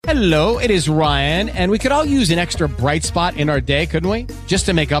Hello, it is Ryan, and we could all use an extra bright spot in our day, couldn't we? Just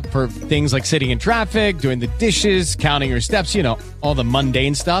to make up for things like sitting in traffic, doing the dishes, counting your steps, you know, all the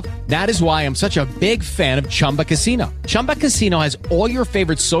mundane stuff. That is why I'm such a big fan of Chumba Casino. Chumba Casino has all your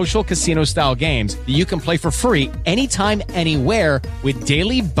favorite social casino-style games that you can play for free anytime, anywhere with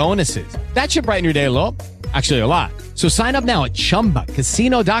daily bonuses. That should brighten your day a little. Actually, a lot. So sign up now at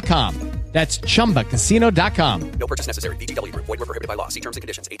ChumbaCasino.com. That's ChumbaCasino.com. No purchase necessary. VGW Group. Void where prohibited by law. See terms and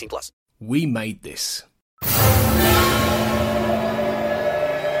conditions. 18+. We made this.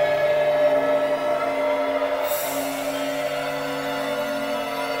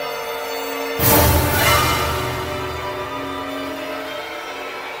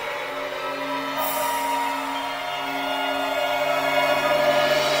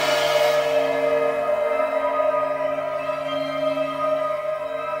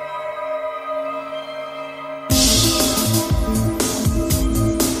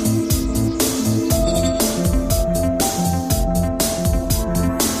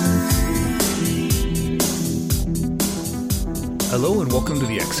 Hello and welcome to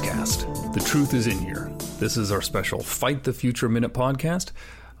the X-Cast. The truth is in here. This is our special Fight the Future Minute podcast.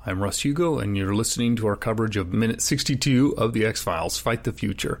 I'm Russ Hugo, and you're listening to our coverage of minute 62 of the X-Files, Fight the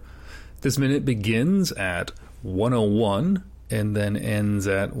Future. This minute begins at 101 and then ends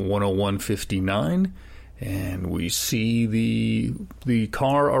at 101:59, and we see the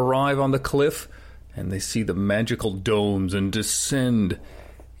car arrive on the cliff, and they see the magical domes and descend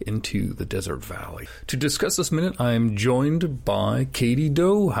into the desert valley. To discuss this minute, I am joined by Katie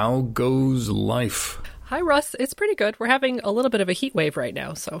Doe. How goes life? Hi, Russ. It's pretty good. We're having a little bit of a heat wave right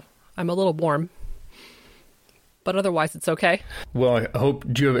now, so I'm a little warm. But otherwise, it's okay. Well, I hope,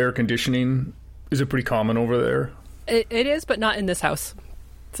 do you have air conditioning? Is it pretty common over there? It is, but not in this house.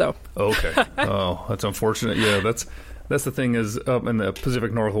 So. Okay. Oh, that's unfortunate. Yeah, that's the thing is up in the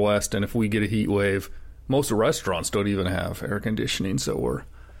Pacific Northwest, and if we get a heat wave, most restaurants don't even have air conditioning, so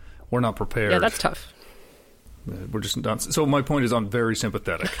we're not prepared. Yeah, that's tough. We're just not. So my point is I'm very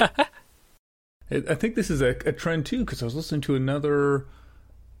sympathetic. I think this is a trend, too, because I was listening to another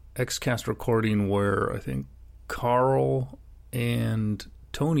X-Cast recording where I think Carl and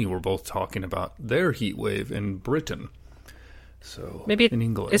Tony were both talking about their heat wave in Britain. So maybe in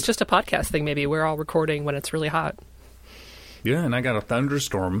England. It's just a podcast thing. Maybe we're all recording when it's really hot. Yeah, and I got a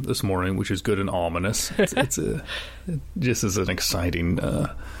thunderstorm this morning, which is good and ominous. It just is an exciting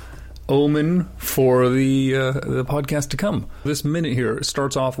omen for the podcast to come. This minute here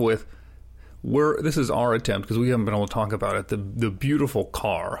starts off with this is our attempt, because we haven't been able to talk about it, the beautiful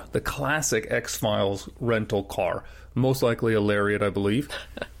car, the classic X-Files rental car, most likely a Lariat, I believe,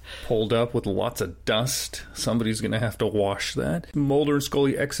 pulled up with lots of dust. Somebody's going to have to wash that. Mulder and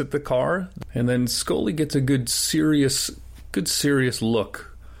Scully exit the car, and then Scully gets a good serious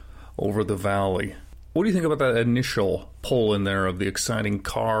look over the valley. What do you think about that initial pull in there of the exciting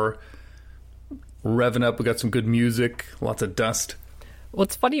car revving up? We got some good music, lots of dust. Well,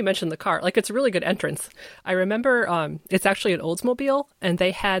 it's funny you mentioned the car. Like, it's a really good entrance. I remember it's actually an Oldsmobile, and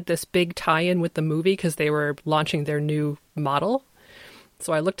they had this big tie-in with the movie because they were launching their new model.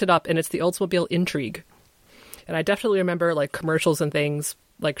 So I looked it up, and it's the Oldsmobile Intrigue. And I definitely remember, like, commercials and things,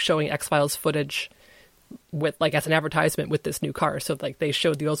 like, showing X-Files footage with, like, as an advertisement with this new car. So, like, they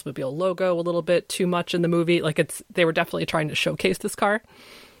showed the Oldsmobile logo a little bit too much in the movie. Like, they were definitely trying to showcase this car.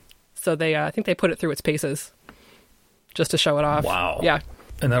 So they, I think they put it through its paces just to show it off. Wow. Yeah.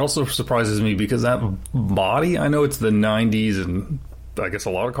 And that also surprises me because that body, I know it's the 90s and I guess a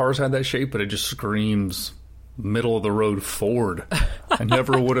lot of cars had that shape, but it just screams middle of the road Ford. I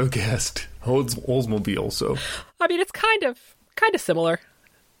never would have guessed Oldsmobile. So I mean, it's kind of similar.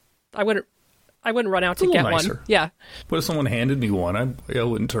 I wouldn't run out to get nicer. one. Yeah. But if someone handed me one, I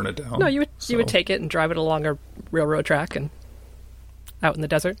wouldn't turn it down. No, you would take it and drive it along a railroad track and out in the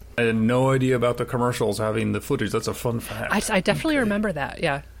desert. I had no idea about the commercials having the footage. That's a fun fact. I definitely remember that,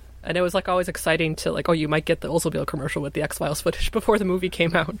 yeah. And it was like always exciting to like, oh, you might get the Oldsmobile commercial with the X-Files footage before the movie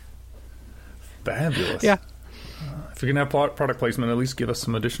came out. Fabulous. Yeah. If you're going to have product placement, at least give us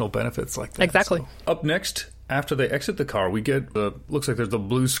some additional benefits like that. Exactly. So, up next, after they exit the car, we get looks like there's a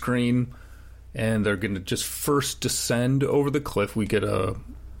blue screen, and they're going to just first descend over the cliff. We get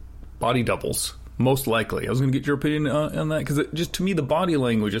body doubles. Most likely. I was going to get your opinion on that, because just to me, the body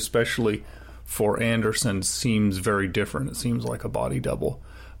language, especially for Anderson, seems very different. It seems like a body double.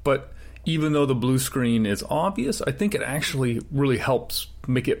 But even though the blue screen is obvious, I think it actually really helps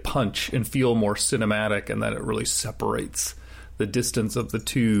make it punch and feel more cinematic, and that it really separates the distance of the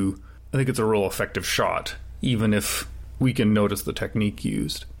two. I think it's a real effective shot, even if we can notice the technique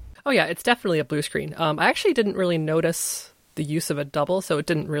used. Oh, yeah, it's definitely a blue screen. I actually didn't really notice the use of a double, so it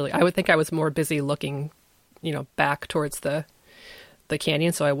didn't really. I would think I was more busy looking, back towards the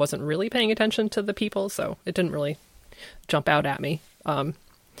canyon, so I wasn't really paying attention to the people, so it didn't really jump out at me.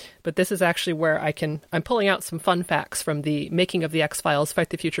 But this is actually where I'm pulling out some fun facts from the Making of the X-Files Fight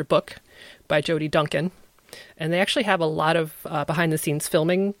the Future book by Jodie Duncan. And they actually have a lot of behind-the-scenes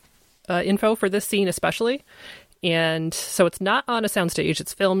filming info for this scene especially. And so it's not on a soundstage.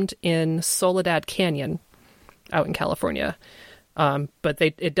 It's filmed in Soledad Canyon out in California. But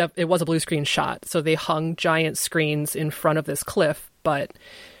it was a blue screen shot. So they hung giant screens in front of this cliff, but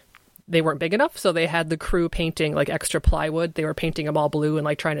they weren't big enough. So they had the crew painting like extra plywood. They were painting them all blue and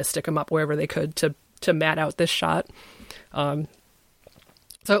like trying to stick them up wherever they could to mat out this shot. So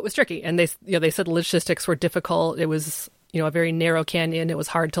it was tricky. And they said logistics were difficult. It was, a very narrow canyon. It was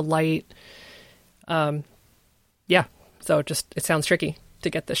hard to light. Yeah. So it sounds tricky to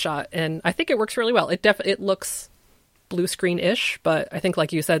get the shot. And I think it works really well. It looks blue screen-ish, but I think,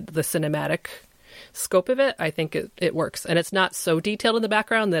 like you said, the cinematic scope of it, I think it works. And it's not so detailed in the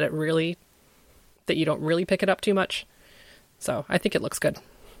background that you don't really pick it up too much. So I think it looks good.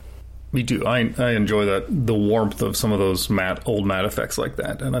 Me too. I enjoy the warmth of some of those old matte effects like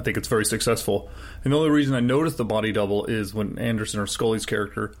that, and I think it's very successful. And the only reason I noticed the body double is when Anderson, or Scully's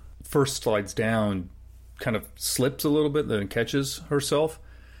character, first slides down, kind of slips a little bit, then catches herself,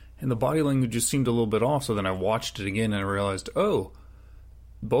 and the body language just seemed a little bit off. So then I watched it again and I realized,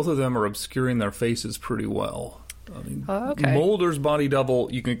 both of them are obscuring their faces pretty well. I mean, okay. Mulder's body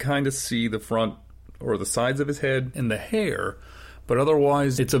double, you can kind of see the front or the sides of his head and the hair, but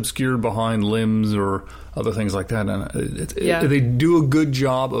otherwise it's obscured behind limbs or other things like that. And they do a good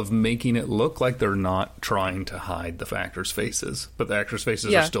job of making it look like they're not trying to hide the actors' faces, but the actors'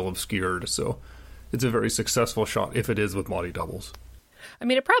 faces are still obscured. So it's a very successful shot if it is with body doubles. I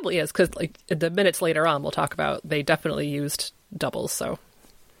mean, it probably is, because like the minutes later on, we'll talk about, they definitely used doubles. So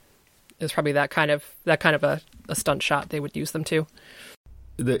it's probably that kind of a stunt shot they would use them to.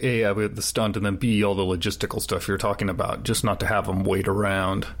 The stunt, and then B, all the logistical stuff you're talking about, just not to have them wait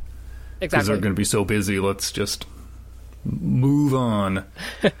around. Exactly. Because they're going to be so busy. Let's just move on.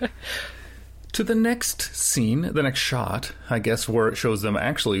 To the next scene, the next shot, I guess, where it shows them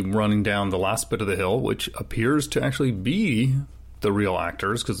actually running down the last bit of the hill, which appears to actually be the real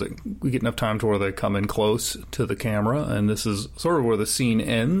actors, because we get enough time to where they come in close to the camera, and this is sort of where the scene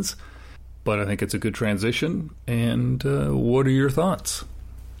ends. But I think it's a good transition. And what are your thoughts?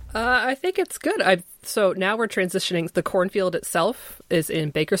 I think it's good. So now we're transitioning. The cornfield itself is in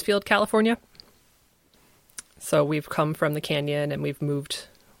Bakersfield, California. So we've come from the canyon and we moved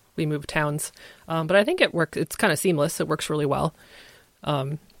towns. But I think it works. It's kind of seamless. It works really well.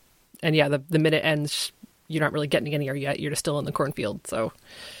 And yeah, the minute ends, you're not really getting anywhere yet. You're just still in the cornfield. So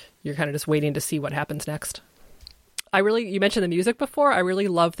you're kind of just waiting to see what happens next. You mentioned the music before. I really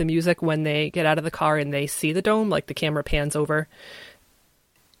love the music when they get out of the car and they see the dome, like the camera pans over.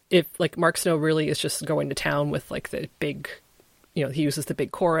 If like Mark Snow really is just going to town with like the big, he uses the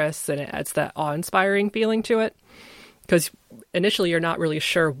big chorus, and it adds that awe-inspiring feeling to it. Because initially you're not really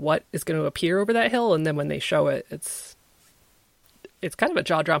sure what is going to appear over that hill, and then when they show it, it's kind of a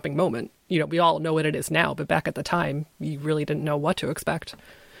jaw-dropping moment. We all know what it is now, but back at the time, you really didn't know what to expect.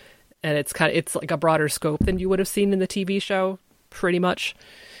 And it's like a broader scope than you would have seen in the TV show, pretty much.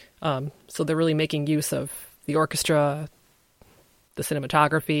 So they're really making use of the orchestra, the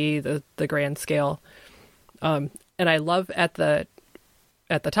cinematography, the grand scale. And I love at the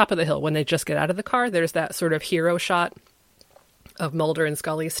top of the hill, when they just get out of the car, there's that sort of hero shot of Mulder and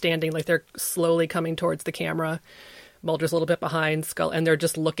Scully standing, like they're slowly coming towards the camera. Mulder's a little bit behind Scully, and they're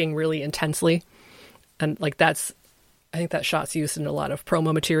just looking really intensely. And like I think that shot's used in a lot of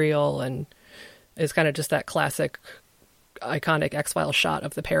promo material, and is kind of just that classic, iconic X-Files shot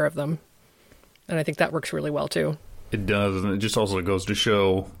of the pair of them. And I think that works really well, too. It does, and it just also goes to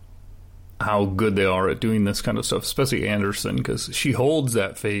show how good they are at doing this kind of stuff, especially Anderson, because she holds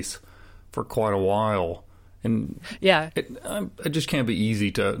that face for quite a while. And yeah, it just can't be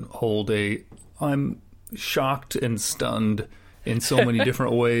easy to hold I'm shocked and stunned in so many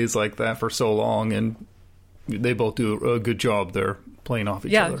different ways like that for so long, and they both do a good job there playing off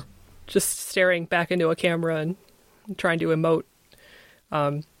each other. Just staring back into a camera and trying to emote.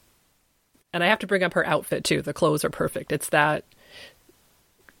 And I have to bring up her outfit too. The clothes are perfect. It's that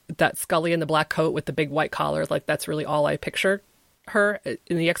Scully in the black coat with the big white collar. Like that's really all I picture her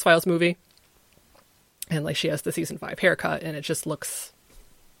in the X-Files movie. And like she has the season 5 haircut, and it just looks,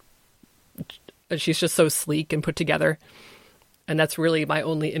 she's just so sleek and put together. And that's really my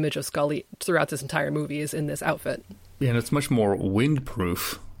only image of Scully throughout this entire movie, is in this outfit. Yeah, and it's much more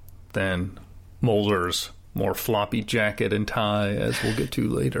windproof than Mulder's more floppy jacket and tie, as we'll get to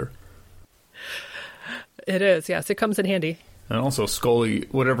later. It is, yes. It comes in handy. And also, Scully,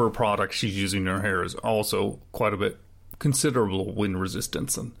 whatever product she's using in her hair is also quite a bit considerable wind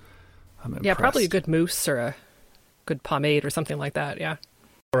resistance. And I'm impressed. Yeah, probably a good mousse or a good pomade or something like that, yeah.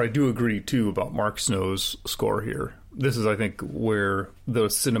 Or I do agree, too, about Mark Snow's score here. This is, I think, where the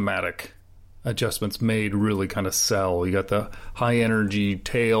cinematic adjustments made really kind of sell. You got the high-energy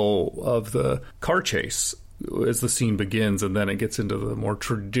tale of the car chase as the scene begins, and then it gets into the more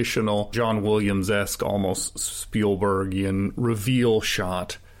traditional John Williams-esque, almost Spielbergian reveal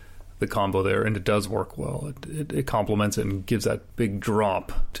shot, the combo there, and it does work well. It complements it and gives that big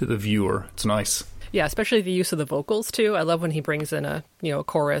drop to the viewer. It's nice. Yeah, especially the use of the vocals, too. I love when he brings in a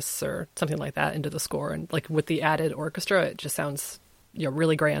chorus or something like that into the score, and like with the added orchestra, it just sounds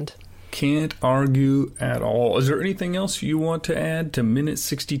really grand. Can't argue at all. Is there anything else you want to add to minute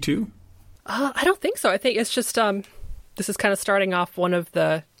 62? I don't think so. I think it's just this is kind of starting off one of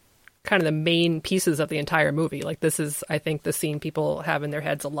the kind of the main pieces of the entire movie. Like, this is, I think, the scene people have in their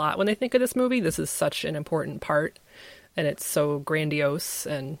heads a lot when they think of this movie. This is such an important part, and it's so grandiose,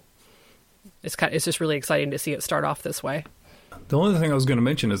 and it's just really exciting to see it start off this way. The only thing I was going to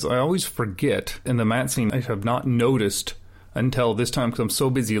mention is I always forget in the Matt scene, I have not noticed until this time, because I'm so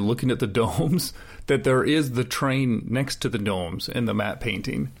busy looking at the domes, that there is the train next to the domes in the Matt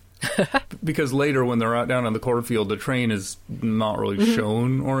painting. Because later, when they're out down on the cornfield, the train is not really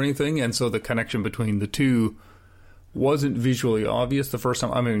shown or anything, and so the connection between the two wasn't visually obvious the first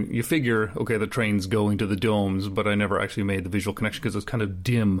time. I mean, you figure, okay, the train's going to the domes, but I never actually made the visual connection because it's kind of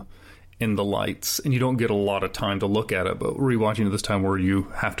dim in the lights, and you don't get a lot of time to look at it. But rewatching it this time, where you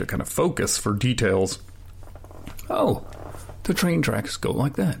have to kind of focus for details. Oh, the train tracks go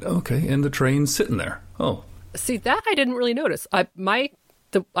like that. Okay, and the train's sitting there. Oh, see, that I didn't really notice.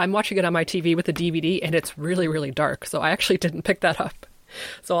 I'm watching it on my TV with the DVD, and it's really, really dark. So I actually didn't pick that up.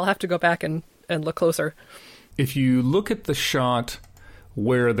 So I'll have to go back and look closer. If you look at the shot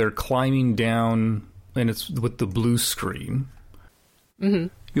where they're climbing down, and it's with the blue screen,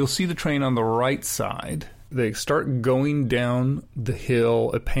 you'll see the train on the right side. They start going down the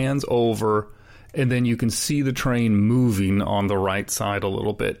hill. It pans over, and then you can see the train moving on the right side a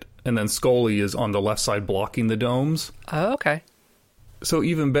little bit. And then Scully is on the left side blocking the domes. Oh, okay. So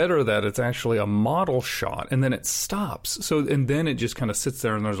even better that it's actually a model shot, and then it stops. And then it just kind of sits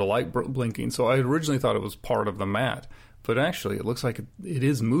there, and there's a light blinking. So I originally thought it was part of the mat, but actually it looks like it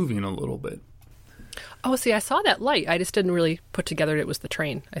is moving a little bit. Oh, see, I saw that light. I just didn't really put together it was the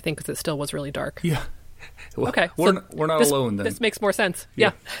train. I think because it still was really dark. Yeah. Well, okay. We're not alone then. This makes more sense.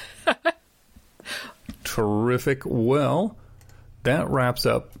 Yeah. Terrific. Well, that wraps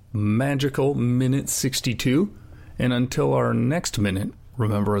up magical minute 62. And until our next minute,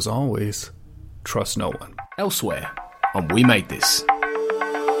 remember, as always, trust no one. Elsewhere on We Made This.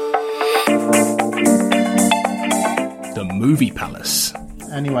 The Movie Palace.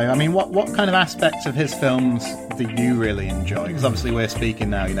 Anyway, I mean, what kind of aspects of his films do you really enjoy? Because obviously we're speaking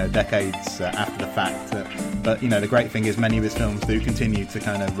now, decades after the fact. But, the great thing is many of his films do continue to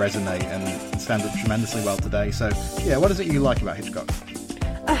kind of resonate and stand up tremendously well today. So, yeah, what is it you like about Hitchcock?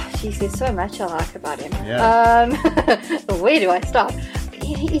 Jeez, there's so much I like about him. Yeah. Where do I start?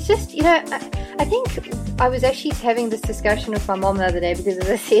 He's just, I think I was actually having this discussion with my mom the other day because, as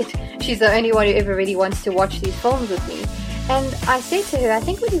I said, she's the only one who ever really wants to watch these films with me. And I said to her, I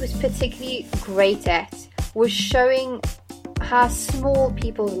think what he was particularly great at was showing how small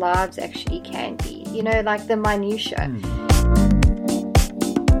people's lives actually can be, like the minutiae.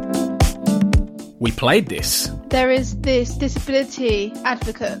 We played this. There is this disability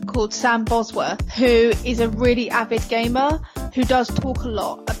advocate called Sam Bosworth, who is a really avid gamer, who does talk a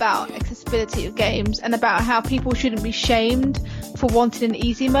lot about accessibility of games and about how people shouldn't be shamed for wanting an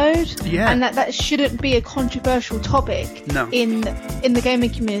easy mode. Yeah. And that shouldn't be a controversial topic in the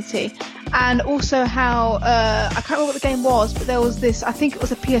gaming community. And also how, I can't remember what the game was, but there was this, I think it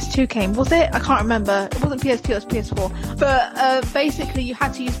was a PS2 game, was it? I can't remember. It wasn't PS2, it was PS4. But basically you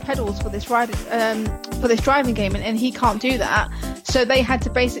had to use pedals for this driving game, and he can't do that. So they had to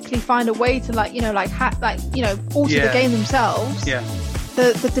basically find a way to alter the game themselves. Yeah.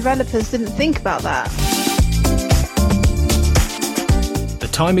 The developers didn't think about that. The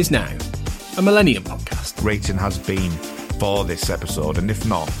time is now. A Millennium Podcast. Rating has been for this episode, and if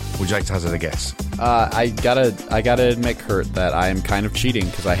not, would you like to hazard a guess? I gotta admit, Kurt, that I am kind of cheating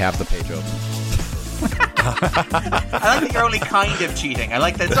because I have the page open. I like that you're only kind of cheating. I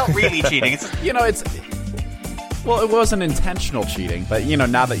like that it's not really cheating. Well, it wasn't intentional cheating, but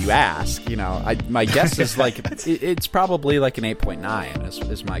now that you ask, my guess is like it's probably like an 8.9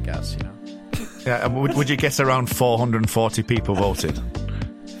 is my guess. Yeah, would you guess around 440 people voted?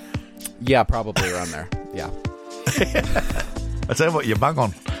 Yeah, probably around there. Yeah. I tell you what, you're bang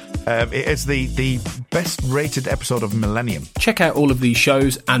on. It is the best rated episode of Millennium. Check out all of these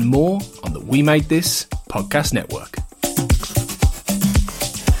shows and more on the We Made This podcast network.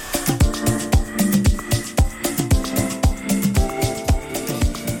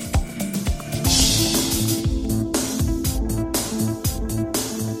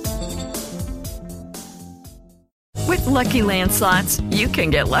 With Lucky Land Slots, you can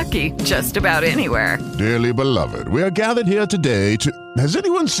get lucky just about anywhere. Dearly beloved, we are gathered here today to... Has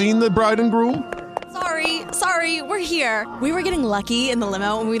anyone seen the bride and groom? Sorry, we're here. We were getting lucky in the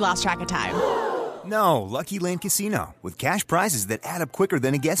limo and we lost track of time. No, Lucky Land Casino, with cash prizes that add up quicker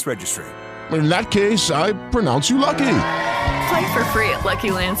than a guest registry. In that case, I pronounce you lucky. Play for free at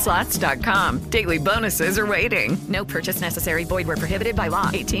LuckyLandSlots.com. Daily bonuses are waiting. No purchase necessary. Void where prohibited by law.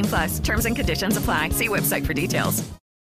 18+. Terms and conditions apply. See website for details.